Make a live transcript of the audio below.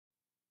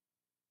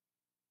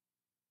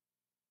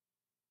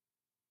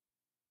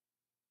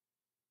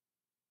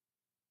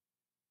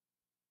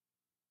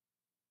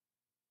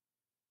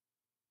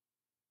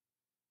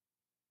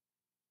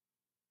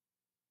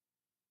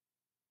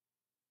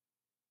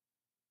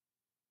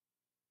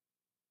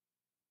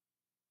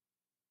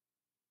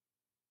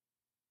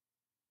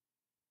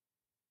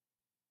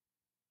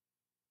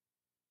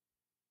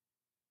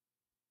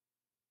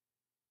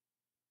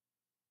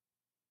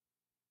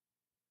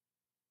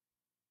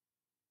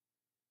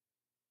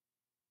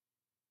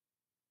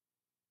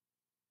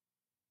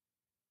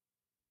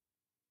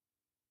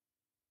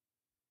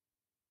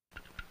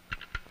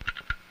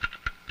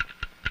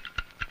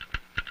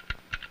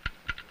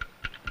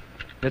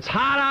It's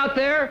hot out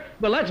there,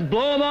 but let's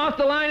blow them off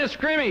the line of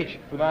scrimmage.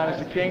 For thine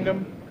is the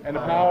kingdom, and the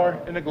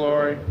power, and the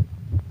glory.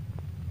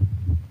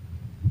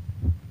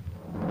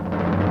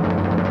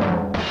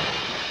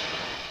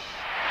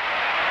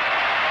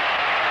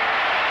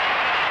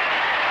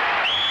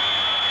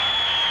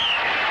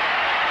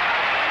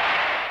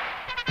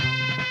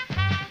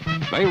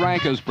 They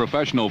rank as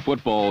professional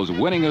football's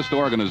winningest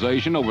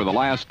organization over the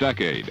last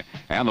decade,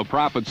 and the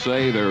prophets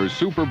say their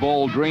Super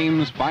Bowl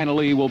dreams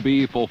finally will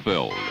be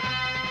fulfilled.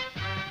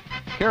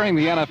 Carrying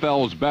the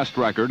NFL's best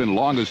record and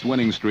longest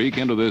winning streak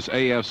into this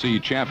AFC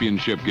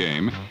Championship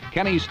game,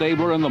 Kenny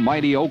Stabler and the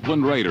mighty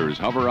Oakland Raiders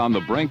hover on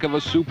the brink of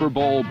a Super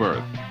Bowl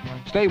berth.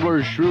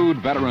 Stabler's shrewd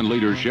veteran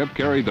leadership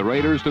carried the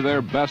Raiders to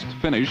their best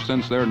finish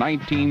since their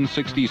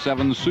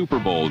 1967 Super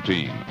Bowl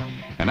team.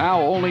 And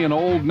now only an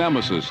old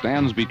nemesis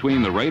stands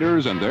between the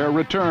Raiders and their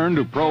return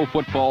to pro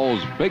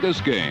football's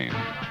biggest game.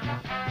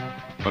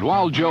 But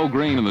while Joe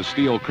Green and the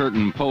Steel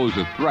Curtain pose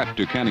a threat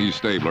to Kenny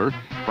Stabler,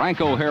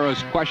 Franco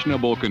Harris'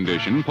 questionable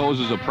condition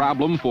poses a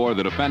problem for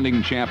the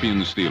defending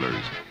champion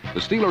Steelers. The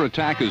Steeler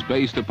attack is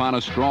based upon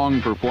a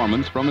strong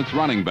performance from its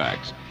running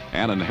backs,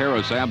 and in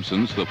Harris'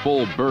 absence, the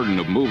full burden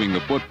of moving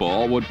the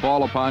football would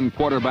fall upon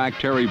quarterback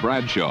Terry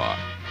Bradshaw.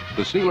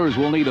 The Steelers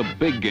will need a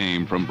big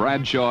game from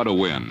Bradshaw to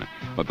win,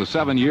 but the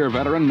 7-year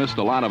veteran missed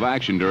a lot of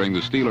action during the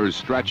Steelers'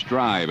 stretch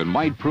drive and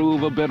might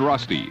prove a bit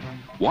rusty.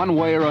 One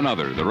way or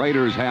another, the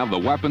Raiders have the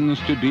weapons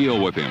to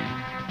deal with him.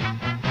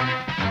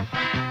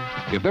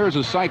 If there's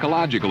a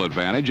psychological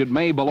advantage, it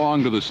may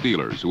belong to the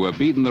Steelers, who have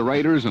beaten the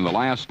Raiders in the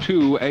last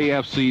 2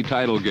 AFC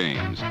title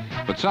games.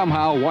 But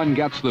somehow one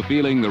gets the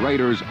feeling the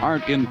Raiders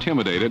aren't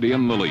intimidated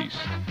in the least.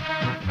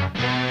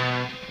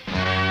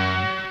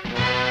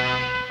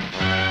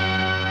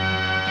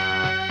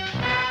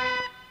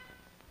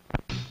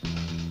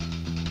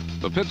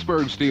 The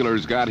Pittsburgh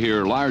Steelers got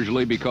here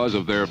largely because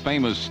of their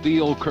famous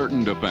Steel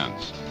Curtain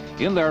defense.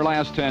 In their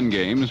last 10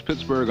 games,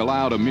 Pittsburgh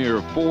allowed a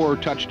mere 4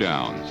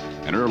 touchdowns,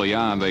 and early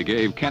on they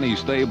gave Kenny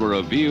Stabler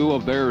a view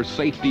of their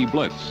safety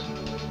blitz.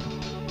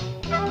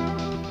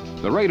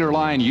 The Raider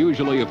line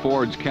usually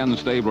affords Ken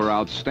Stabler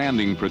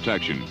outstanding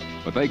protection,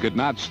 but they could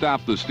not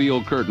stop the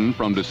Steel Curtain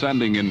from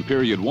descending in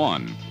period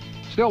 1.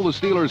 Still, the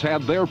Steelers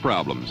had their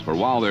problems, for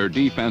while their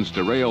defense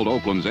derailed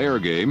Oakland's air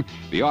game,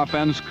 the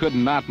offense could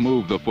not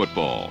move the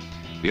football.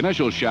 The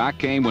initial shock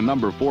came when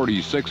number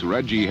 46,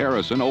 Reggie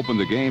Harrison, opened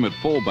the game at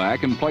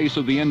fullback in place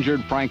of the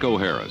injured Franco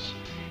Harris.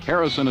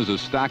 Harrison is a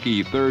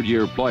stocky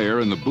third-year player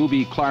in the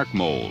Boobie Clark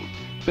mold.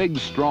 Big,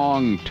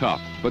 strong,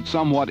 tough, but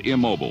somewhat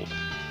immobile.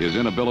 His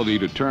inability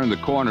to turn the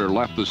corner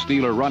left the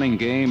Steeler running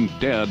game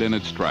dead in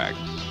its tracks.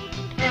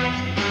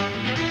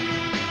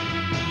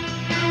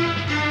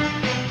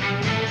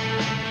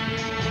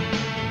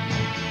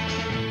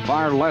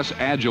 Far less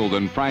agile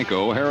than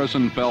Franco,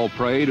 Harrison fell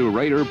prey to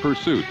Raider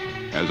pursuit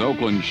as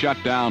Oakland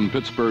shut down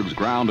Pittsburgh's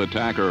ground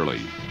attack early.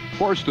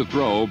 Forced to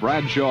throw,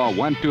 Bradshaw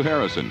went to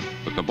Harrison,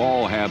 but the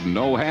ball had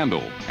no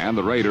handle, and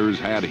the Raiders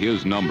had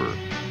his number.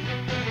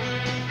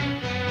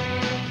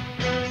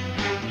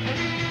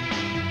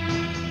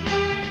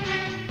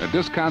 A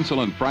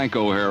disconsolate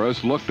Franco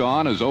Harris looked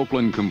on as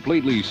Oakland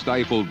completely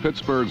stifled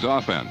Pittsburgh's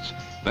offense,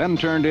 then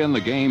turned in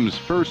the game's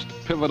first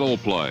pivotal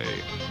play.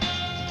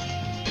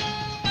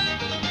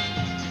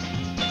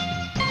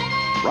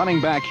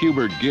 Running back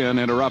Hubert Ginn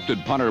interrupted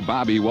punter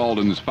Bobby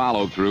Walden's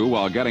follow-through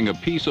while getting a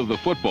piece of the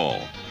football.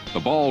 The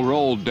ball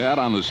rolled dead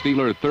on the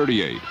Steeler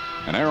 38,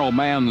 and Errol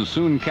Mann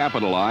soon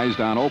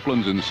capitalized on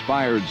Oakland's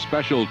inspired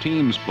special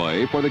teams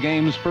play for the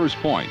game's first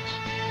points.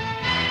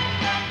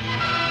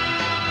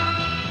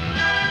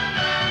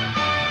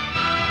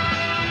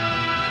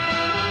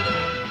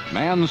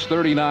 Mann's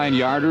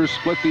 39-yarder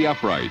split the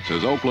uprights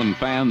as Oakland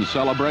fans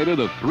celebrated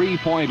a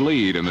 3-point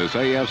lead in this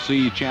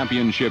AFC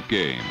Championship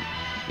game.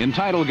 In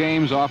title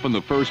games, often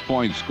the first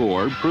point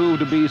scored proved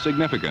to be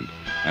significant,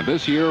 and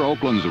this year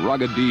Oakland's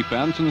rugged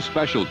defense and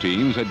special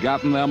teams had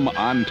gotten them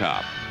on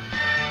top.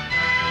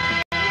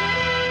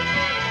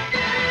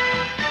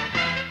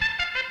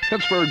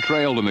 Pittsburgh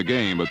trailed in the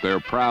game, but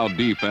their proud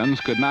defense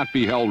could not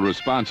be held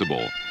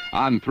responsible.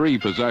 On 3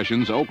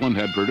 possessions, Oakland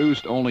had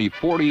produced only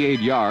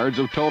 48 yards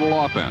of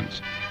total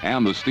offense,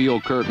 and the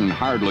Steel Curtain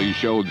hardly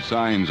showed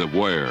signs of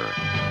wear.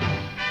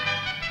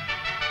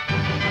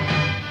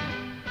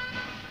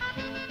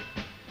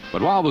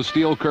 But while the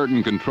Steel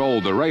Curtain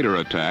controlled the Raider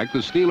attack, the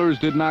Steelers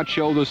did not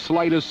show the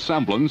slightest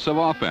semblance of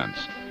offense.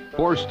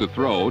 Forced to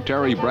throw,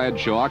 Terry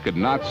Bradshaw could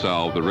not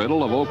solve the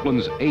riddle of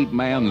Oakland's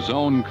 8-man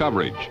zone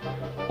coverage.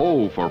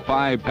 0 for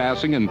 5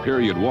 passing in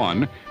period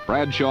 1,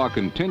 Bradshaw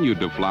continued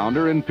to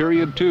flounder in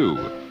period 2.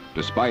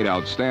 Despite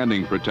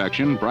outstanding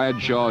protection,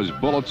 Bradshaw's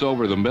bullets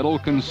over the middle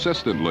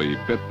consistently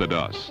bit the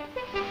dust.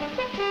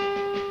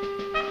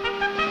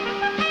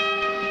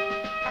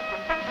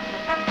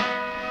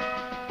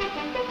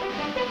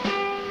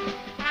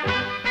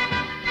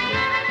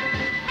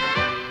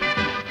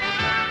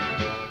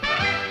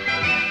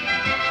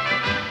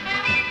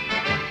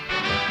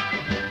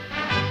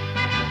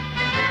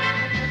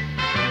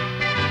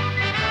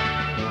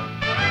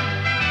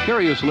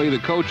 Curiously, the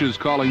coaches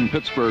calling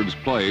Pittsburgh's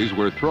plays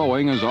were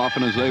throwing as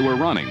often as they were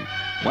running,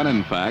 when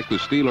in fact the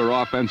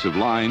Steeler offensive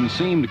line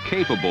seemed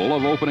capable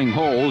of opening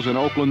holes in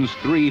Oakland's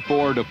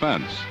 3-4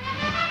 defense.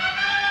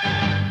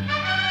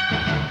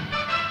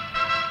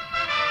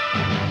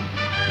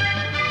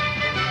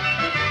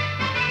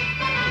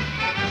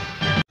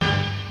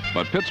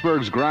 But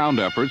Pittsburgh's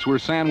ground efforts were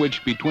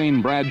sandwiched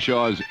between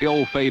Bradshaw's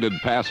ill-fated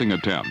passing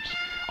attempts.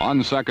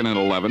 On 2nd and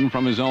 11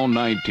 from his own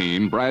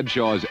 19,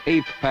 Bradshaw's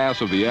 8th pass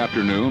of the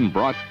afternoon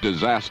brought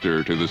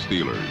disaster to the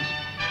Steelers.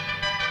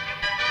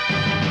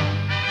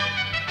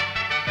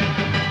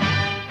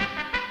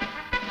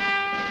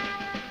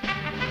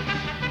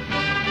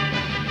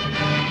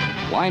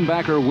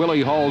 Linebacker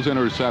Willie Hall's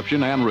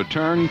interception and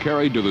return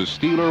carried to the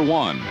Steeler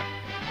 1.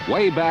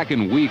 Way back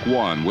in Week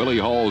 1, Willie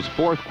Hall's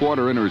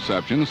fourth-quarter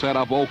interception set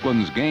up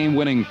Oakland's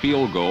game-winning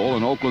field goal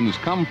and Oakland's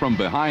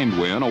come-from-behind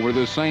win over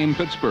the same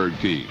Pittsburgh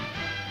team.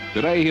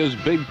 Today, his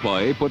big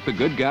play put the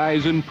good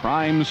guys in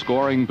prime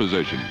scoring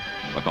position,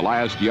 but the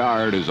last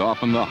yard is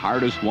often the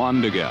hardest one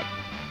to get.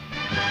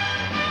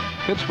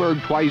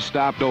 Pittsburgh twice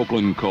stopped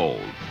Oakland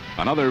cold.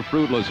 Another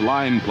fruitless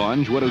line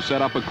plunge would have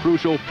set up a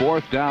crucial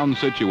fourth-down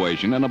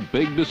situation and a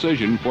big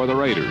decision for the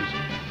Raiders.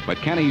 But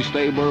Kenny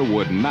Stabler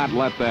would not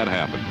let that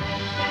happen.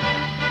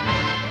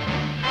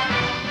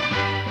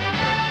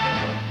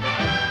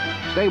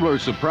 Stabler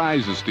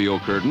surprised the Steel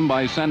Curtain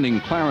by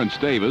sending Clarence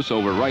Davis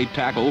over right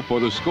tackle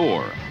for the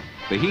score.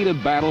 The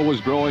heated battle was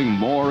growing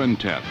more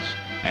intense,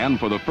 and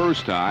for the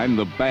first time,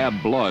 the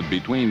bad blood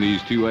between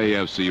these two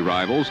AFC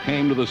rivals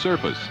came to the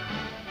surface.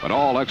 But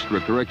all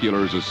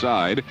extracurriculars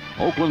aside,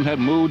 Oakland had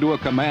moved to a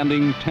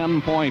commanding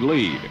 10-point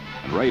lead,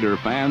 and Raider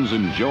fans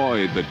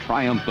enjoyed the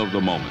triumph of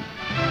the moment.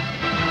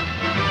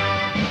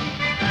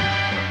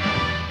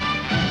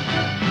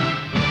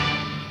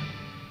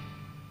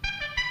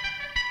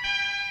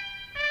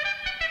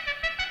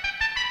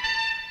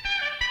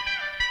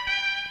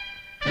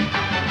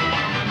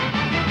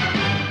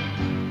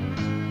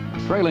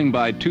 Trailing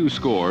by 2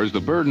 scores, the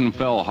burden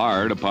fell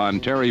hard upon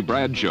Terry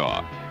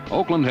Bradshaw.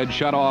 Oakland had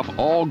shut off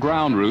all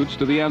ground routes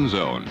to the end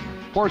zone,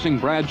 forcing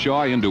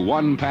Bradshaw into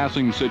one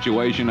passing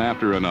situation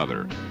after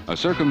another, a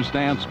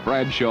circumstance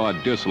Bradshaw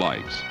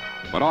dislikes.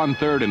 But on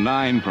 3rd and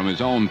 9 from his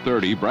own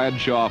 30,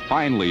 Bradshaw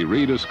finally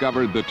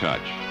rediscovered the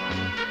touch.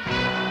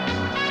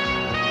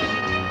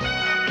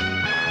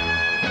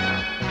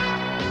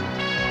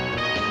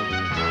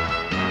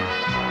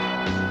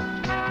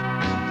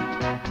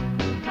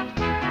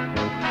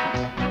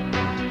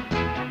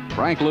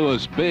 Frank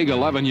Lewis' big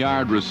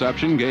 11-yard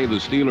reception gave the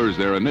Steelers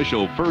their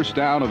initial first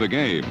down of the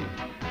game.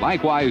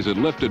 Likewise, it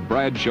lifted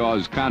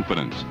Bradshaw's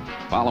confidence.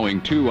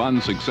 Following 2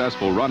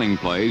 unsuccessful running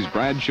plays,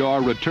 Bradshaw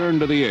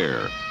returned to the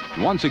air.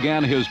 Once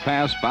again, his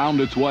pass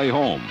found its way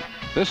home,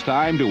 this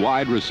time to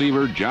wide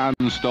receiver John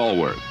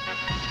Stallworth.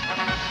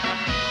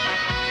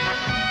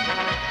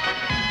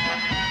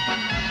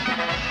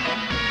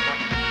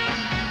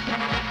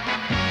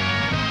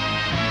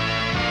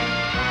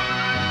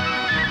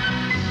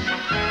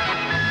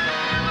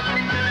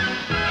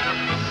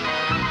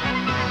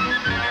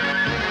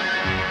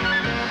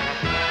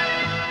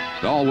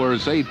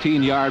 Stallworth's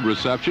 18-yard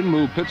reception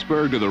moved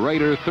Pittsburgh to the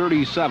Raider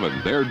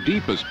 37, their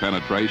deepest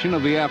penetration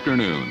of the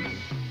afternoon.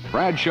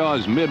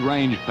 Bradshaw's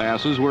mid-range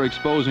passes were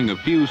exposing a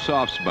few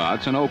soft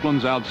spots in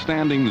Oakland's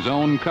outstanding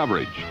zone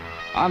coverage.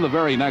 On the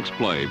very next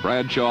play,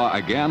 Bradshaw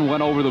again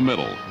went over the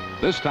middle,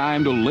 this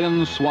time to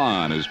Lynn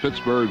Swann as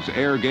Pittsburgh's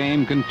air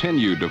game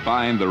continued to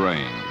find the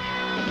range.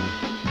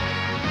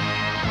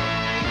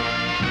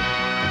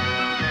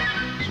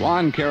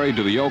 Swann carried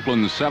to the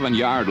Oakland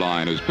 7-yard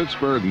line as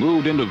Pittsburgh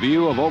moved into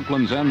view of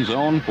Oakland's end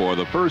zone for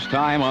the first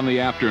time on the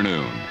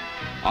afternoon.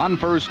 On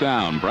first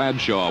down,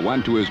 Bradshaw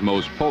went to his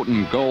most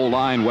potent goal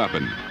line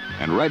weapon,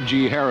 and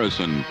Reggie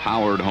Harrison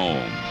powered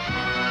home.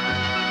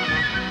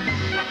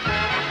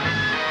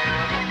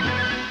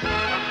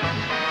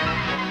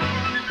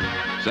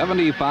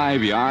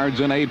 "75 yards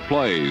in 8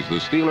 plays. The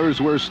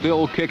Steelers were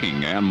still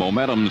kicking, and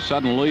momentum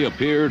suddenly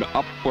appeared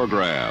up for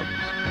grabs.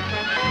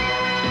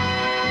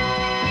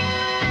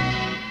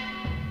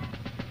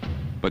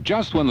 But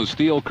just when the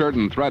Steel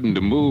Curtain threatened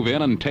to move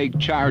in and take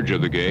charge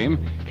of the game,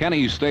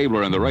 Kenny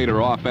Stabler and the Raider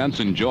offense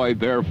enjoyed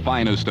their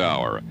finest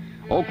hour.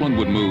 Oakland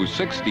would move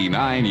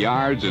 69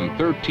 yards in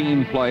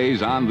 13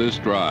 plays on this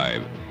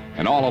drive.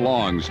 And all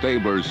along,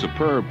 Stabler's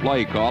superb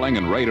play calling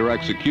and Raider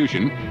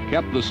execution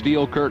kept the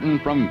Steel Curtain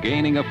from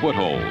gaining a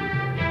foothold.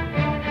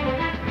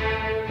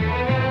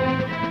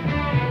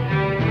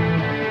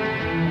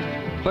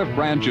 Cliff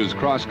Branch's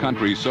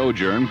cross-country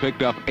sojourn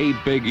picked up 8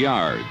 big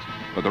yards.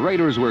 But the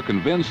Raiders were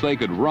convinced they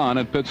could run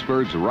at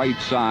Pittsburgh's right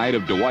side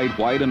of Dwight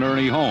White and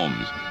Ernie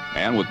Holmes.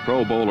 And with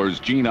Pro Bowlers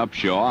Gene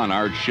Upshaw and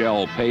Art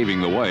Shell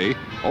paving the way,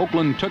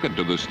 Oakland took it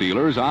to the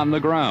Steelers on the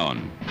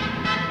ground.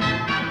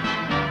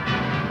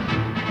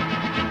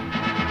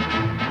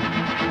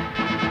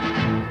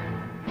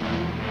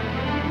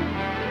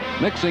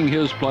 Mixing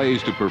his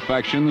plays to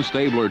perfection,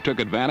 Stabler took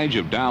advantage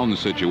of down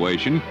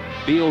situation,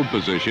 field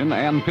position,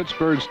 and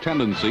Pittsburgh's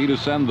tendency to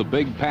send the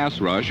big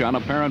pass rush on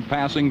apparent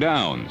passing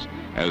downs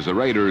as the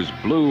Raiders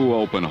blew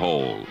open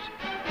holes.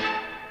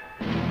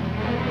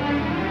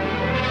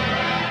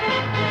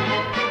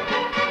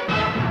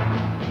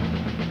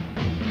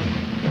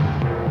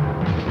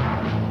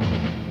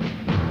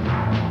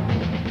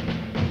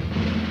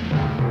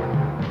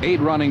 Eight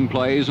running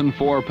plays and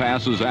 4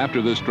 passes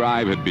after this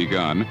drive had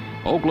begun.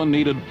 Oakland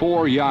needed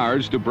 4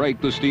 yards to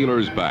break the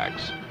Steelers'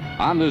 backs.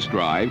 On this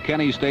drive,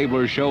 Kenny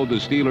Stabler showed the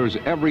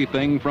Steelers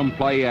everything from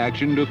play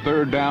action to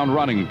third down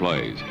running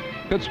plays.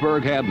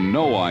 Pittsburgh had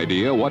no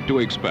idea what to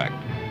expect.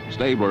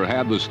 Stabler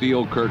had the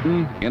steel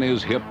curtain in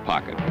his hip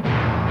pocket.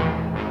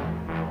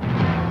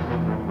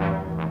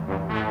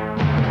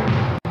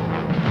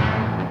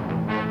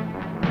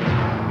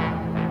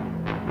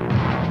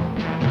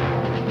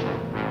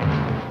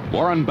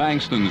 Warren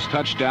Bankston's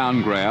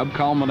touchdown grab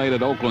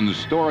culminated Oakland's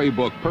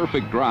storybook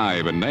perfect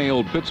drive and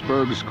nailed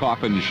Pittsburgh's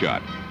coffin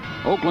shut.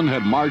 Oakland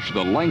had marched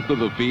the length of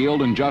the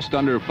field in just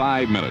under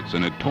 5 minutes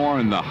and had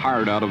torn the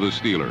heart out of the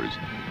Steelers.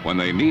 When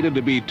they needed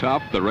to be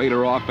tough, the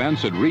Raider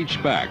offense had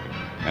reached back,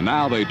 and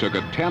now they took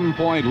a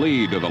 10-point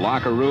lead to the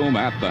locker room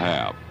at the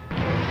half.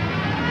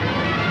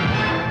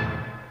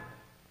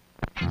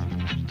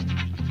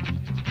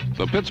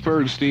 The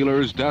Pittsburgh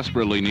Steelers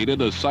desperately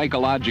needed a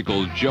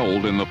psychological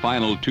jolt in the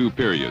final 2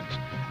 periods,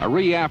 a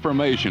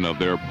reaffirmation of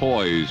their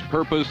poise,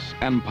 purpose,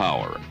 and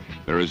power.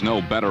 There is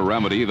no better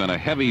remedy than a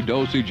heavy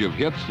dosage of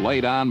hits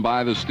laid on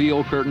by the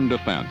steel curtain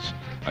defense,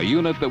 a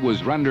unit that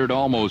was rendered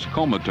almost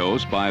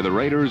comatose by the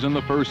Raiders in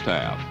the first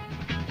half.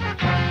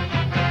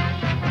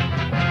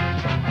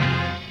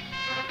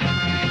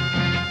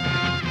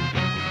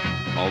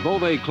 Although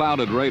they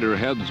clouded Raider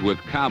heads with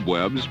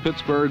cobwebs,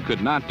 Pittsburgh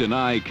could not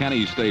deny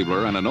Kenny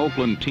Stabler and an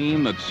Oakland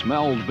team that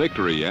smelled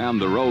victory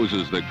and the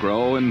roses that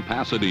grow in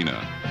Pasadena.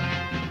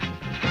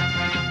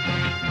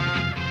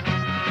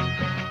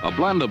 A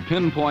blend of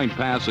pinpoint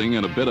passing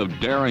and a bit of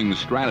daring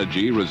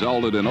strategy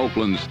resulted in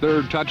Oakland's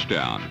 3rd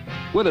touchdown.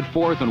 With it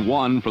 4th and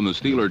 1 from the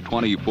Steeler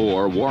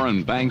 24,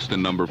 Warren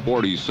Bankston, number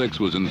 46,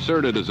 was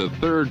inserted as a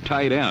 3rd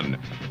tight end,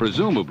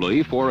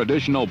 presumably for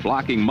additional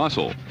blocking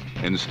muscle.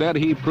 Instead,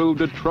 he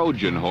proved a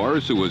Trojan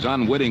horse who was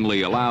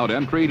unwittingly allowed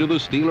entry to the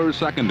Steelers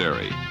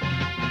secondary.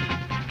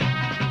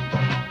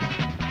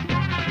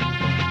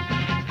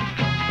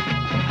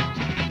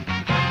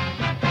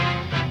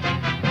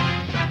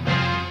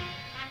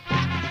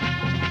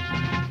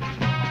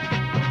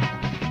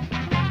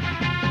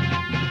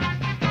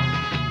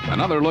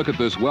 Another look at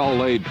this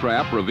well-laid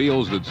trap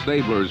reveals that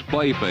Stabler's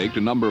play fake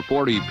to number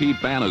 40 Pete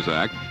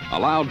Banaszak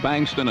allowed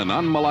Bankston an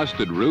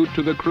unmolested route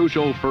to the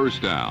crucial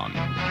first down.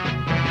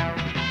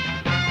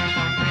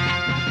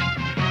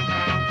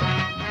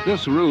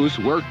 This ruse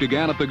worked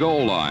again at the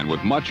goal line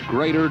with much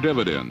greater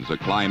dividends, a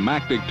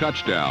climactic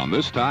touchdown,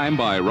 this time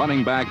by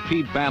running back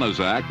Pete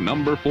Banaszak,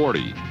 number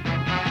 40.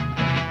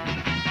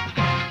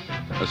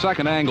 A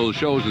second angle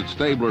shows that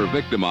Stabler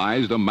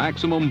victimized a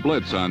maximum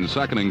blitz on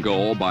 2nd and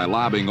goal by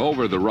lobbing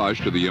over the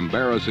rush to the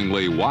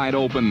embarrassingly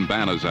wide-open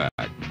Banaszak.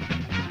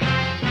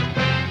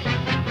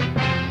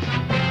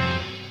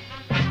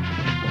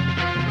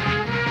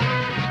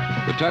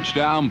 The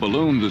touchdown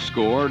ballooned the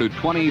score to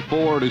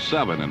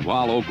 24-7, and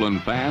while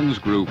Oakland fans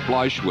grew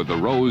flush with the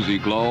rosy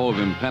glow of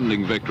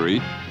impending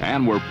victory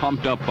and were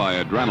pumped up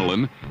by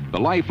adrenaline, the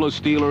lifeless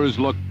Steelers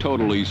looked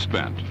totally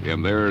spent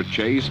in their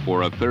chase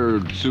for a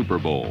 3rd Super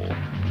Bowl.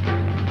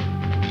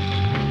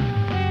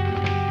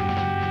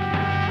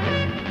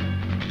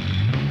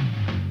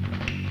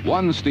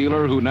 One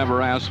Steeler who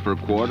never asks for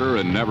quarter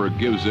and never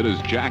gives it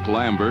is Jack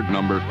Lambert,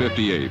 number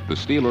 58, the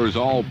Steelers'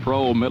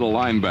 all-pro middle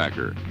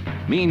linebacker.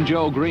 Mean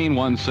Joe Green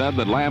once said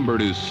that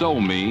Lambert is so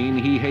mean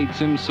he hates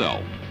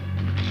himself.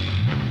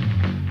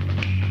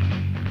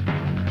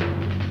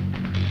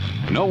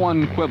 No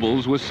one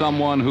quibbles with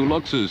someone who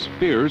looks as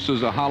fierce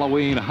as a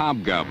Halloween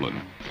hobgoblin,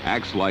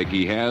 acts like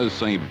he has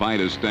St.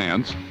 Vitus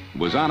dance,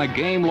 was on a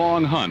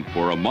game-long hunt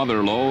for a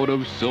motherlode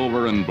of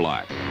silver and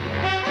black.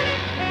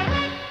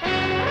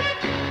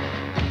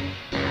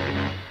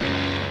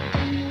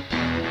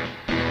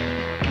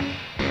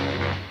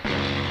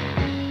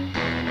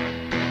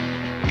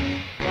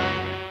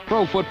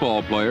 Pro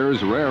football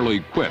players rarely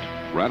quit.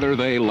 Rather,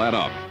 they let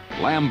up.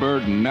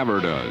 Lambert never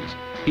does.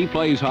 He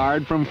plays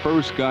hard from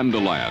first gun to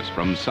last,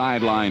 from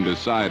sideline to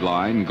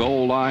sideline,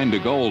 goal line to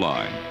goal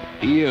line.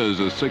 He is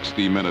a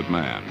 60-minute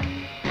man.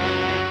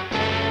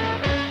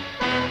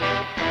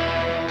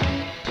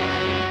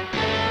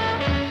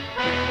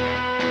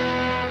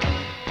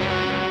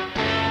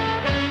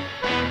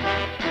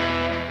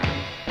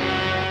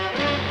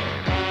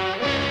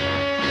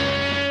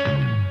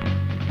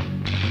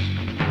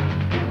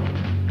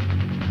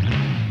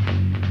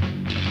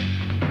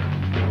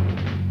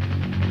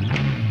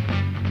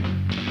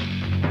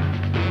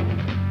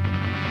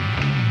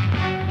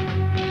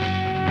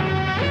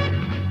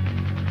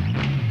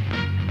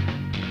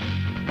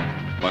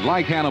 But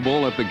like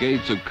Hannibal at the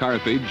gates of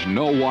Carthage,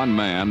 no one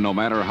man, no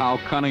matter how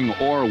cunning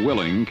or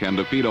willing, can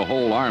defeat a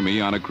whole army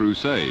on a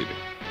crusade.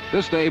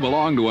 This day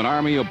belonged to an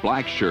army of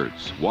black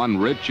shirts, one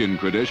rich in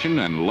tradition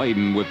and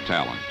laden with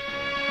talent.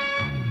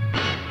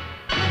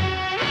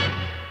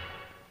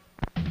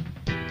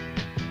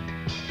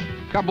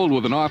 Coupled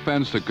with an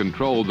offense that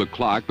controlled the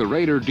clock, the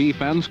Raider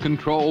defense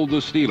controlled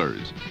the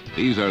Steelers.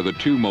 These are the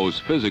two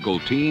most physical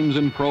teams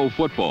in pro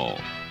football.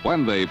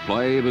 When they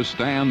play, the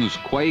stands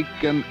quake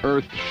and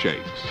earth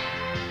shakes.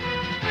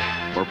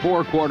 For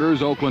 4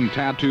 quarters, Oakland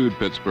tattooed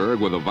Pittsburgh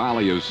with a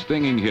volley of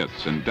stinging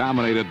hits and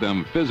dominated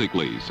them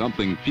physically,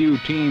 something few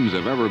teams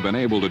have ever been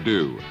able to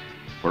do.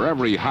 For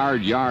every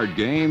hard yard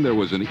gain, there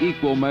was an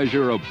equal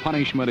measure of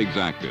punishment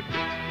exacted.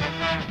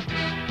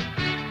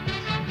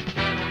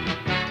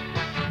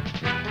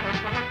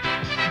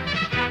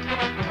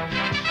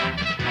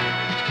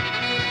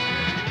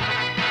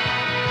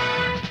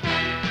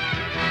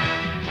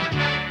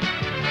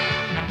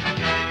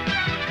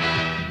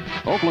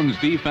 Oakland's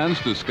defense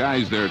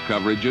disguised their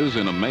coverages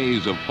in a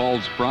maze of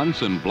false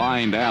fronts and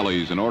blind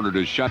alleys in order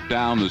to shut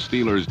down the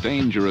Steelers'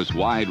 dangerous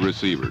wide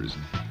receivers.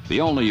 The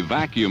only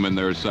vacuum in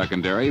their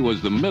secondary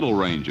was the middle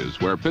ranges,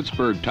 where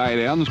Pittsburgh tight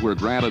ends were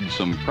granted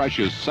some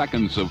precious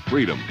seconds of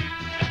freedom.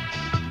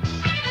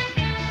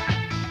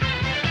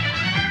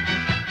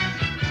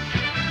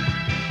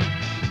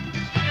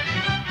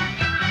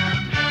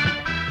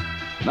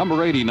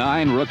 Number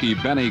 89, rookie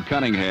Benny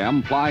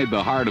Cunningham, plied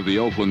the heart of the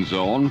Oakland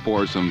zone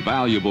for some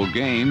valuable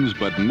gains,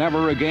 but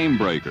never a game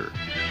breaker.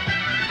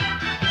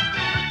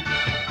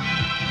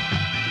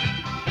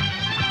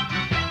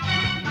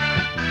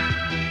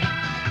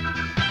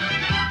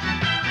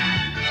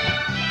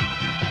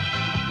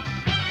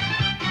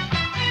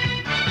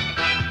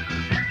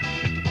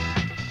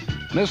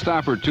 Missed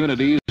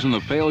opportunities and the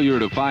failure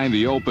to find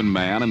the open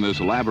man in this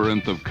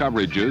labyrinth of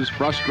coverages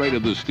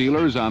frustrated the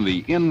Steelers on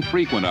the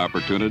infrequent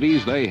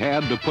opportunities they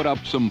had to put up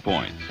some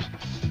points.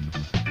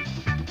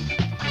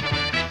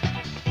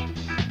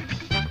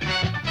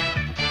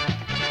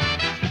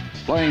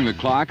 Playing the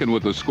clock and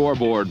with the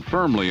scoreboard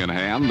firmly in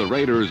hand, the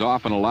Raiders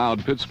often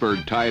allowed Pittsburgh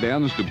tight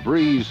ends to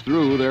breeze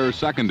through their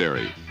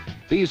secondary.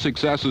 These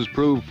successes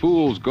proved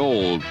fool's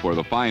gold for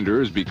the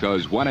finders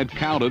because when it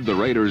counted, the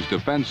Raiders'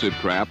 defensive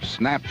trap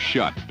snapped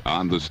shut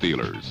on the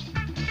Steelers.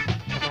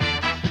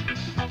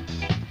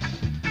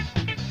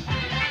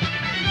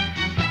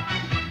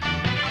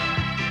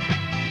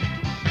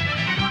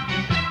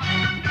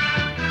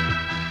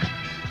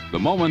 The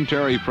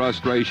momentary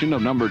frustration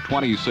of number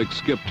 26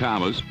 Skip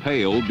Thomas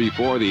paled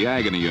before the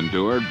agony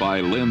endured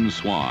by Lynn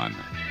Swann.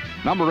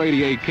 Number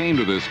 88 came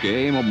to this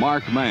game a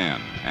marked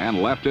man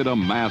and left it a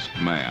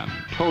masked man,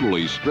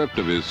 totally stripped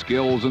of his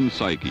skills and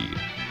psyche.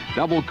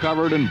 Double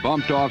covered and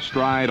bumped off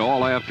stride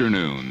all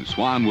afternoon,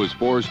 Swann was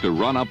forced to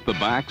run up the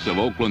backs of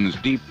Oakland's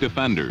deep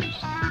defenders.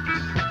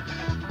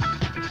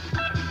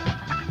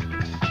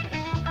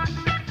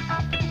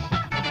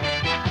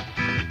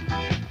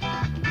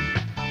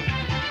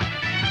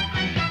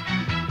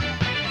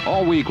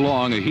 All week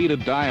long, a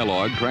heated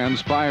dialogue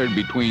transpired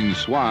between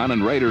Swann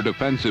and Raider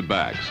defensive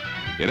backs.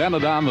 It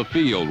ended on the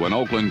field when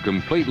Oakland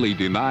completely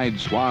denied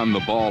Swann the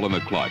ball in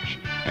the clutch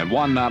and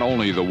won not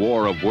only the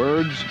war of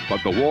words,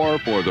 but the war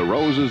for the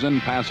roses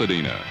in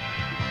Pasadena.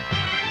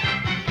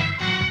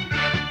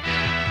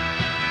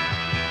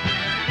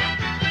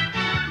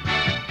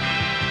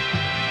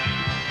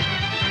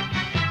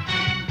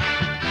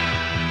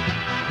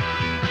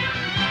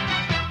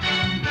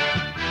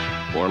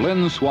 For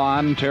Lynn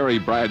Swann, Terry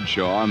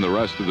Bradshaw, and the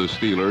rest of the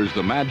Steelers,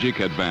 the magic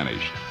had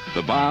vanished.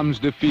 The bombs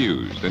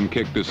diffused and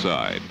kicked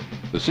aside.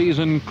 The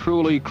season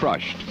cruelly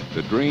crushed,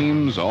 the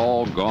dreams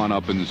all gone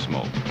up in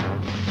smoke.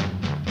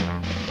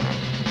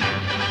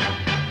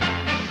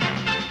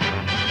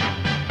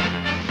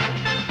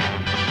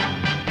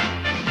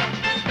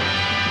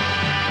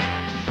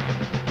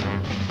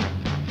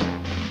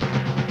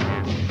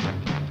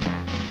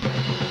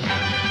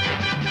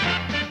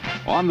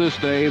 On this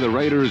day, the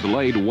Raiders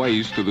laid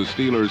waste to the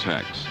Steelers'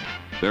 hex.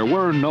 There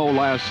were no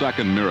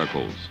last-second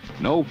miracles,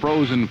 no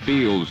frozen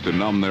fields to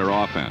numb their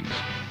offense.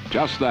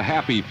 Just the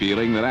happy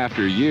feeling that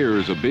after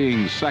years of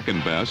being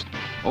second best,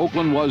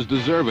 Oakland was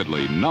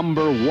deservedly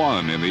number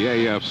 1 in the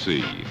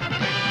AFC.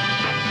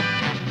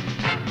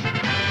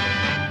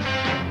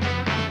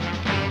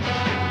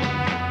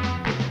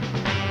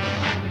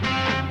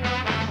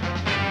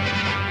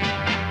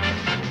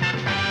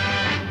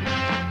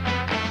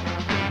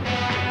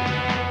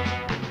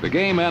 The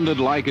game ended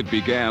like it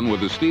began,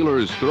 with the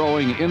Steelers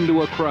throwing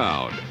into a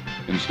crowd.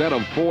 Instead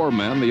of 4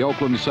 men, the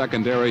Oakland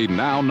secondary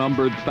now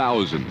numbered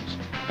thousands.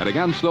 And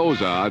against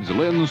those odds,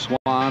 Lynn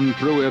Swann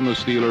threw in the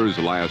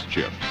Steelers' last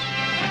chips.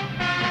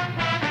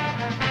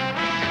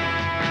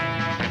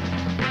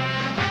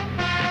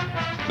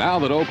 Now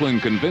that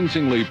Oakland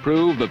convincingly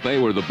proved that they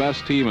were the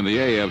best team in the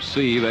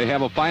AFC, they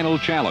have a final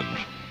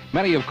challenge.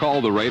 Many have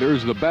called the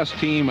Raiders the best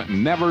team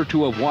never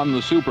to have won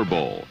the Super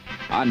Bowl.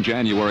 On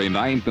January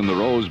 9th in the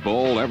Rose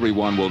Bowl,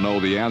 everyone will know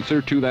the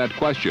answer to that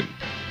question.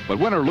 But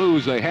win or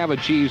lose, they have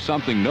achieved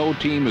something no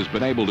team has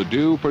been able to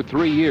do for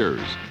 3 years.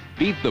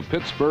 Beat the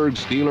Pittsburgh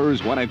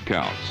Steelers when it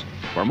counts.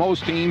 For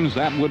most teams,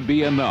 that would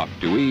be enough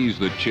to ease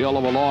the chill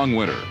of a long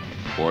winter.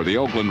 For the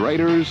Oakland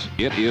Raiders,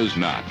 it is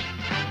not.